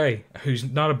FPL guy who's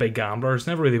not a big gambler, has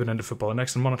never really been into Football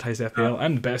Index and monetized FPL,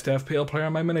 I'm the best FPL player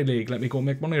in my mini league, let me go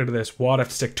make money out of this. What, I have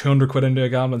to stick 200 quid into a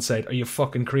gambling site? Are you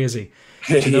fucking crazy?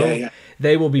 You know?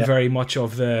 They will be very much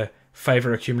of the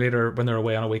fiver accumulator when they're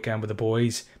away on a weekend with the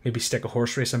boys, maybe stick a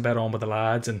horse racing bet on with the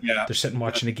lads, and they're sitting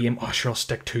watching a game. Oh, sure, I'll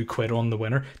stick 2 quid on the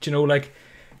winner. Do you know, like,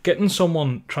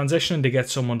 transitioning to get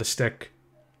someone to stick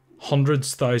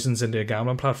hundreds, thousands into a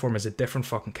gambling platform is a different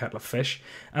fucking kettle of fish.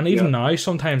 And even now,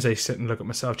 sometimes I sit and look at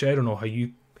myself, Jay, I don't know how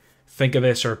you think of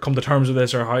this or come to terms with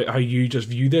this or how you just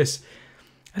view this.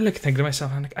 I like thinking to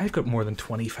myself, I'm like, I've got more than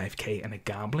 25k in a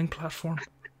gambling platform.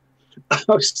 I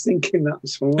was thinking that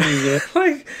this morning,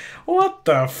 Like, what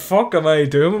the fuck am I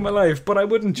doing with my life? But I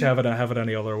wouldn't have it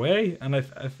any other way. And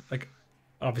I've like,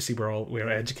 obviously we're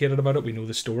educated about it. We know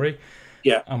the story.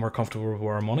 Yeah. And we're comfortable with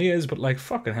where our money is, but like,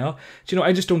 fucking hell. Do you know,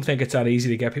 I just don't think it's that easy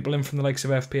to get people in from the likes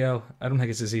of FPL. I don't think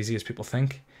it's as easy as people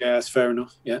think. Yeah, that's fair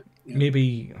enough. Yeah.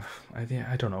 Maybe,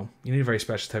 I don't know. You need a very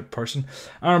special type of person.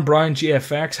 Aaron Brown,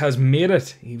 GFX, has made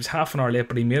it. He was half an hour late,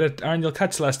 but he made it. Aaron, you'll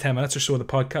catch the last 10 minutes or so of the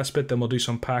podcast bit, then we'll do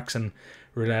some packs and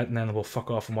roulette, and then we'll fuck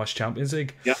off and watch Champions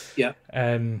League. Yeah.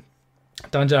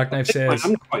 Dan Jackknife says...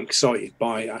 I'm quite excited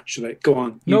by it, actually. Go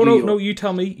on. No, you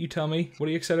tell me. You tell me. What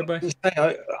are you excited by?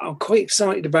 I'm quite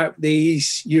excited about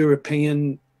these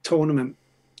European tournament,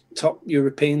 top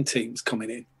European teams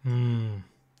coming in.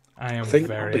 I am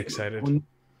very excited.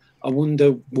 I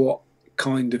wonder what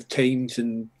kind of teams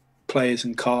and players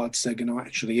and cards they're going to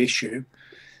actually issue.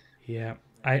 Yeah.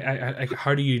 I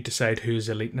how do you decide who's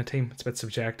elite in a team? It's a bit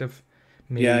subjective.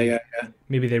 Maybe, yeah.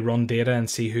 Maybe they run data and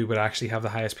see who would actually have the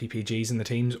highest PPGs in the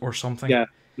teams or something. Yeah,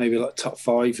 maybe like top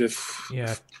 5 of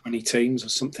 20 teams or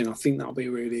something. I think that'll be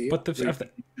really,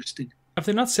 interesting. Have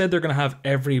they not said they're going to have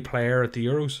every player at the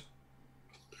Euros?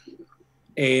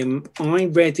 I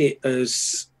read it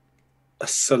as a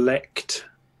select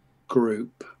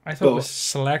group. I thought it was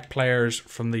select players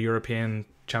from the European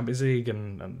Champions League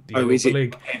and the Europa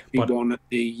League. Everyone at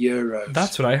the Euros.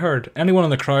 That's what I heard. Anyone in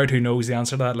the crowd who knows the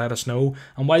answer to that, let us know.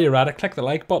 And while you're at it, click the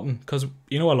like button, because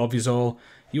you know I love you all.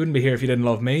 You wouldn't be here if you didn't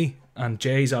love me. And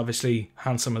Jay's obviously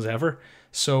handsome as ever.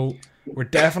 So we're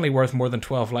definitely worth more than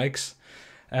 12 likes.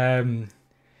 Dan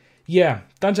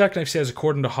Jackknife says,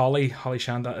 according to Holly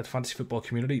Shanda at Fantasy Football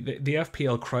Community, the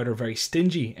FPL crowd are very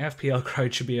stingy. FPL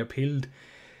crowd should be appealed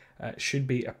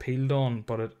on,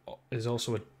 but it is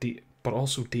also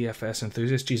also DFS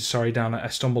enthusiasts. Jesus, sorry, Dan, I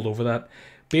stumbled over that.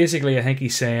 Basically, I think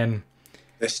he's saying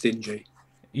they're stingy.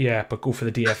 Yeah, but go for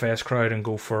the DFS crowd and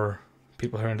go for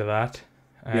people who are into that.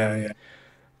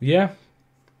 Yeah.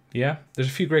 There's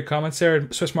a few great comments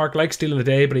there. Swiss Mark likes Deal of the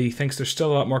Day, but he thinks there's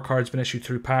still a lot more cards been issued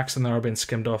through packs than there are being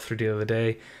skimmed off through Deal of the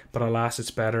Day. But alas,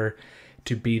 it's better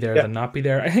to be there than not be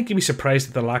there. I think you'd be surprised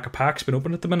at the lack of packs been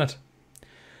open at the minute.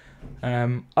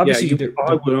 Obviously,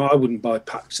 I wouldn't buy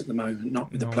packs at the moment,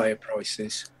 not with the player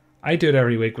prices. I do it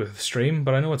every week with the stream,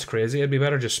 but I know it's crazy. It'd be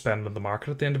better just spending on the market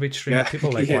at the end of each stream.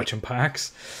 People like watching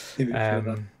packs.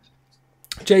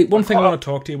 Jay, one thing I want to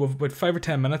talk to you with 5 or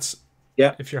 10 minutes.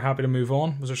 Yeah. If you're happy to move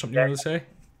on, was there something you wanted to say?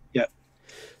 Yeah.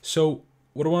 So,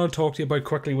 what I want to talk to you about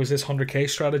quickly was this 100k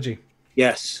strategy.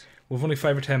 Yes. We've only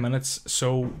 5 or 10 minutes,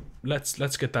 so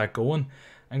let's get that going.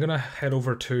 I'm going to head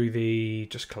over to the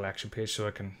just collection page so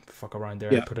I can fuck around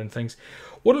there and put in things.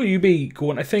 What'll you be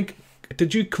going? I think,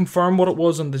 did you confirm what it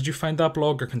was and did you find that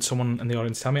blog, or can someone in the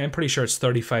audience tell me? I'm pretty sure it's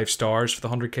 35 stars for the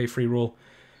 100k free roll.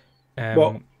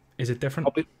 Is it different?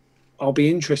 I'll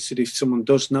be interested if someone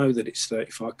does know that it's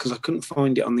 35, because I couldn't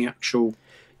find it on the actual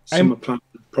Summer Plan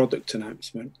product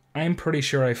announcement. I'm pretty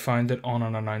sure I found it on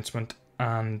an announcement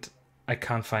and I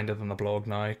can't find it on the blog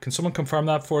now. Can someone confirm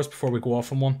that for us before we go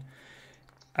off on one?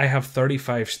 I have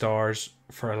 35 stars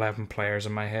for 11 players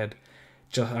in my head,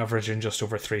 just averaging just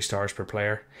over 3 stars per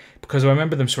player. Because I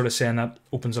remember them sort of saying that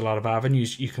opens a lot of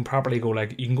avenues. You can properly go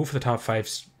you can go for the top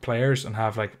 5 players and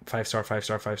have 5 star, 5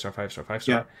 star, 5 star, 5 star, 5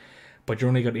 star. Yeah. But you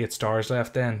only got 8 stars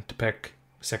left then to pick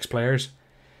 6 players.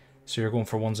 So you're going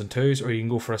for 1s and 2s, or you can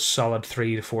go for a solid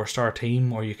 3 to 4 star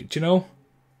team, or you could,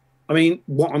 I mean,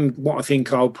 what I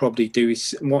think I'll probably do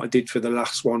is what I did for the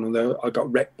last one, although I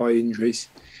got wrecked by injuries,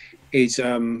 is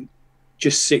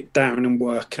just sit down and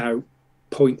work out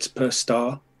points per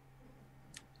star,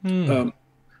 and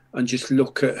just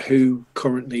look at who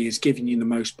currently is giving you the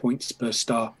most points per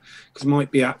star. Because it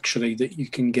might be actually that you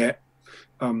can get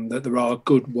that there are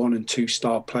good 1 and 2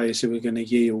 star players who are going to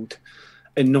yield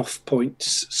enough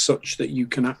points such that you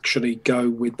can actually go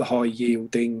with the high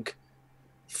yielding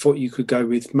you could go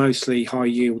with mostly high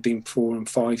yielding 4 and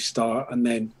 5 star, and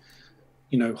then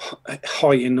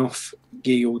high enough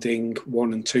yielding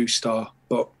 1 and 2 star.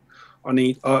 But I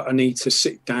need to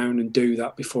sit down and do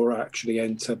that before I actually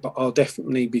enter. But I'll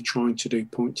definitely be trying to do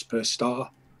points per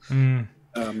star,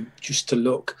 just to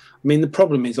look. I mean, the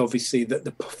problem is obviously that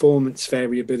the performance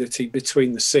variability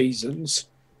between the seasons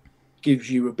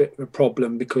gives you a bit of a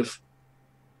problem, because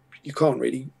you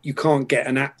can't get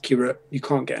an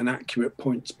accurate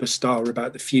points per star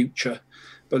about the future,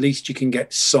 but at least you can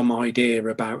get some idea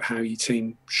about how your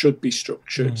team should be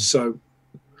structured. So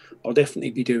I'll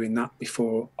definitely be doing that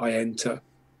before I enter.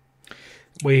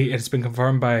 It's been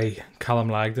confirmed by Callum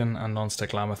Lagden and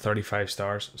Nonstick Llama 35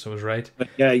 stars, so I was right.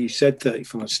 Yeah, you said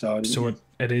 35 stars. So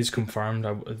it is confirmed.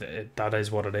 That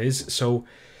is what it is. So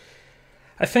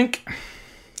I think,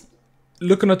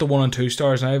 looking at the 1 and 2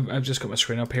 stars, and I've just got my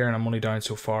screen up here and I'm only down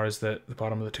so far as the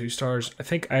bottom of the 2 stars. I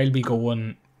think I'll be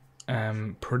going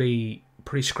pretty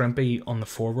scrimpy on the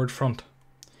forward front.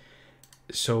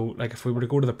 So like if we were to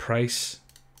go to the price,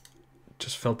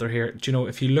 just filter here. Do you know,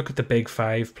 if you look at the big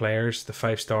 5 players, the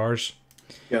 5 stars,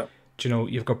 yeah. Do you know,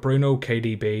 you've got Bruno,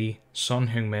 KDB, Son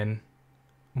Heung-min,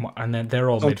 and then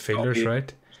they're all midfielders,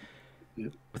 right? Yeah.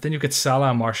 But then you get Salah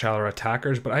and Martial are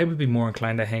attackers, but I would be more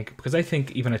inclined to think, because I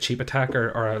think even a cheap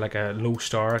attacker or like a low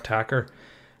star attacker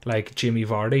like Jamie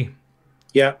Vardy,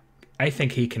 yeah, I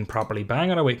think he can properly bang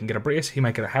on a week and get a brace. He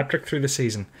might get a hat-trick through the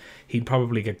season. He'd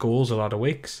probably get goals a lot of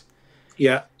weeks.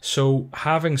 Yeah. So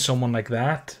having someone like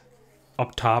that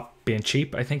up top being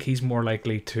cheap, I think he's more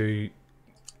likely to...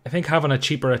 I think having a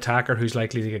cheaper attacker who's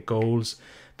likely to get goals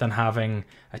than having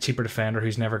a cheaper defender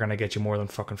who's never going to get you more than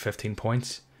fucking 15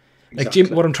 points. Exactly. Like,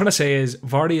 Jim, what I'm trying to say is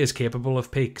Vardy is capable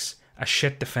of peaks. A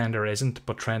shit defender isn't,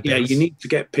 but Trent is. Yeah, you need to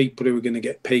get people who are going to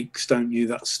get peaks, don't you?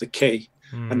 That's the key.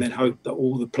 And then hope that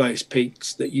all the players'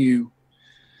 peaks that you...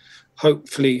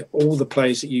 Hopefully all the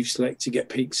players that you've selected get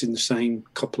peaks in the same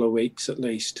couple of weeks at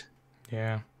least.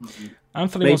 Yeah.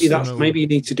 Anthony, maybe you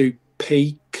need to do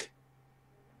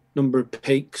number of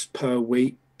peaks per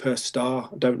week, per star.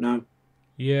 I don't know.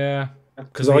 Yeah.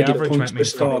 Because I did points per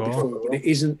star before, but it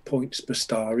isn't points per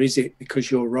star, is it?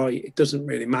 Because you're right. It doesn't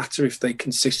really matter if they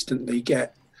consistently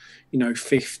get,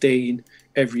 15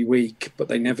 every week, but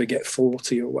they never get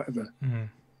 40 or whatever.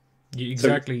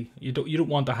 Exactly. So, you don't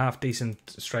want a half decent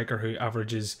striker who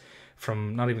averages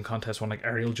from not even contest one like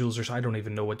Ariel Jules, or I don't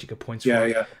even know what you get points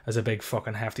for as a big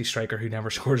fucking hefty striker who never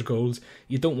scores goals.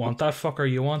 You don't want that fucker.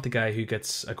 You want the guy who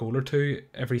gets a goal or two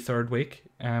every third week.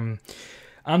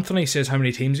 Anthony says, how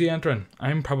many teams are you entering? I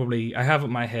have it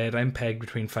in my head, I'm pegged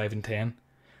between 5 and 10.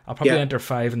 I'll probably enter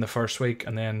 5 in the first week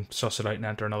and then suss it out and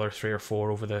enter another 3 or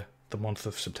 4 over the month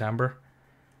of September.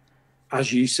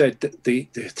 As you said, the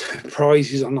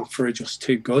prizes on offer are just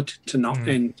too good to not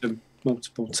enter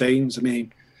multiple teams. I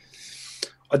mean,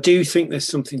 I do think there's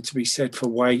something to be said for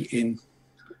waiting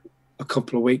a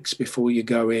couple of weeks before you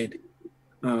go in.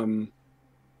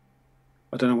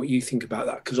 I don't know what you think about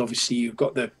that, because obviously you've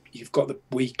got the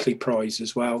weekly prize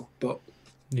as well. But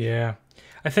yeah,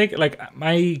 I think like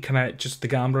my kind of just the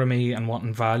gambler in me and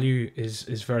wanting value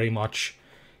is very much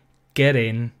get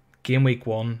in game week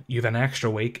 1. You've an extra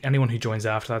week. Anyone who joins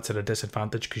after that's at a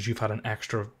disadvantage because you've had an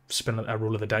extra spin at a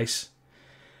roll of the dice.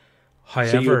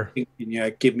 However, so you're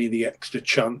thinking, give me the extra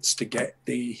chance to get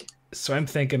the... So I'm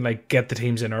thinking, like, get the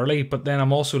teams in early, but then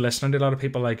I'm also listening to a lot of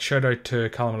people, like, shout out to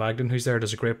Callum Lagden, who's there,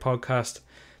 does a great podcast,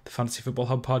 the Fantasy Football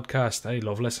Hub podcast. I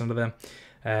love listening to them.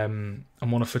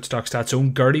 I'm one of Footstock Stats'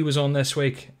 own Gertie was on this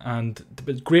week, and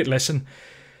great listen.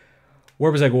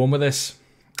 Where was I going with this?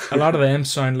 A lot of them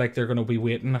sound like they're going to be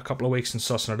waiting a couple of weeks and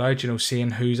sussing it out,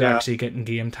 seeing who's actually getting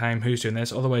game time, who's doing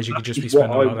this. Otherwise, you could just be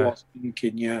spending a lot of...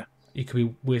 You could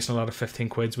be wasting a lot of 15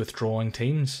 quids withdrawing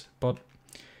teams. But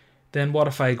then what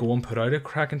if I go and put out a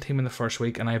cracking team in the first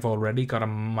week and I've already got a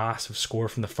massive score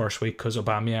from the first week because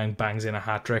Aubameyang bangs in a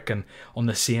hat-trick, and on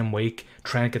the same week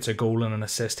Trent gets a goal and an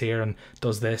assist here and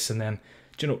does this, and then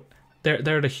they're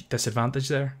the disadvantage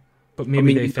there. But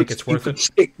maybe they think it's worth it.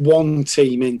 Stick one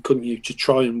team in, couldn't you, to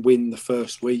try and win the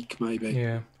first week, maybe?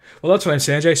 Yeah. Well, that's what I'm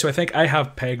saying, Jay. So I think I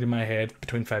have pegged in my head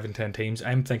between 5 and 10 teams.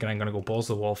 I'm thinking I'm going to go balls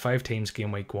to the wall, 5 teams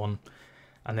game week 1,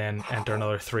 and then enter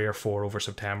another 3 or 4 over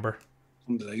September.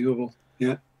 Unbelievable.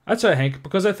 Yeah. That's what I think,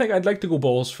 because I think I'd like to go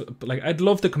balls. I'd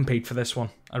love to compete for this one.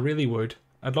 I really would.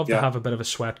 I'd love to have a bit of a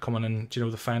sweat coming in,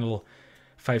 the final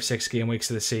 5-6 game weeks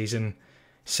of the season,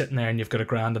 sitting there and you've got a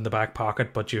grand in the back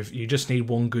pocket, but you just need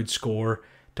one good score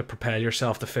to propel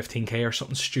yourself to 15k or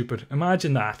something stupid.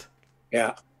 Imagine that.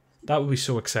 Yeah. That would be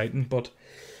so exciting. But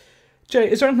Jay,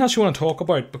 is there anything else you want to talk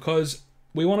about? Because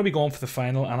we want to be going for the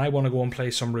final, and I want to go and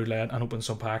play some roulette and open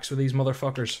some packs with these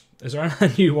motherfuckers. Is there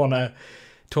anything you want to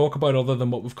talk about other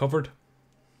than what we've covered?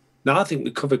 No, I think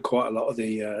we covered quite a lot of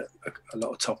a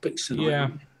lot of topics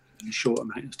tonight in a short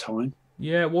amount of time.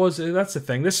 Yeah, it was. That's the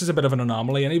thing. This is a bit of an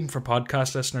anomaly, and even for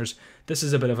podcast listeners, this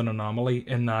is a bit of an anomaly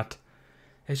in that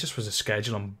it just was a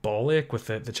scheduling ball ache with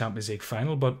the Champions League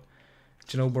final. But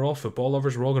you know, we're all football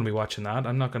lovers. We're all going to be watching that.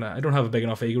 I don't have a big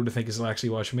enough ego to think he'll actually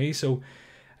watch me. So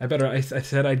I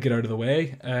said I'd get out of the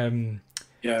way.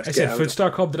 I said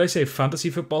Footstock Hub. Did I say Fantasy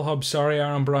Football Hub? Sorry,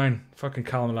 Aaron Brown. Fucking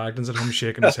Callum Lagden's at home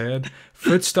shaking his head.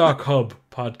 Footstock Hub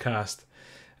podcast.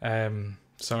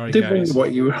 Sorry, didn't guys. know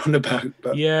what you were on about.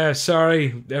 But... Yeah,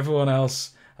 sorry, everyone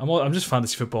else. I'm just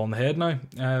fantasy football in the head now.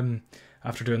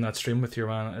 After doing that stream with your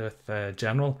man, with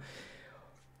General.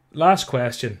 Last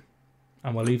question,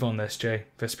 and we'll leave on this, Jay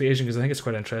Vespasian, because I think it's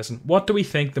quite interesting. What do we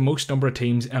think the most number of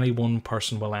teams any one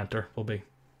person will enter will be?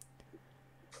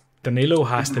 Danilo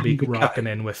has to be rocking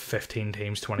in with 15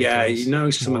 teams, 20 yeah, teams. you know,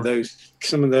 some of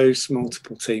those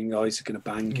multiple team guys are going to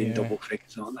bang in double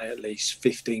figures, aren't they? At least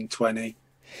 15, 20.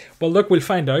 Well, look, we'll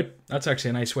find out. That's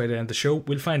actually a nice way to end the show.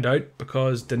 We'll find out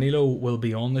because Danilo will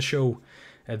be on the show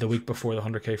the week before the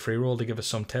 100k free roll to give us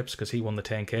some tips because he won the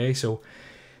 10k. So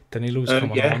Danilo's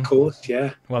coming on. Yeah, of course,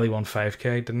 yeah. Well, he won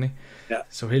 5k, didn't he? Yeah.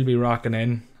 So he'll be rocking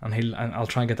in, and I'll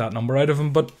try and get that number out of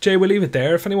him. But Jay, we'll leave it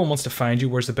there. If anyone wants to find you,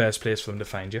 where's the best place for them to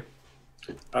find you?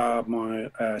 My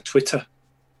Twitter.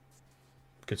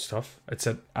 Good stuff. It's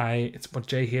what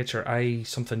JH or I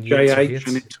something JH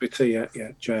on Twitter. Yeah,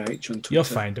 JH on Twitter.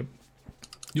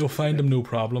 You'll find him, no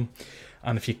problem.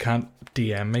 And if you can't,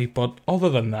 DM me. But other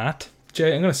than that,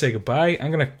 Jay, I'm going to say goodbye.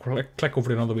 I'm going to click over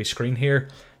to another wee screen here.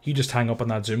 You just hang up on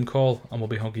that Zoom call, and we'll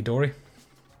be hunky dory.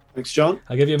 Thanks, John.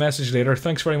 I'll give you a message later.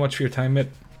 Thanks very much for your time, mate.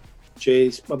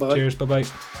 Cheers. Bye bye. Cheers. Bye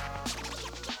bye.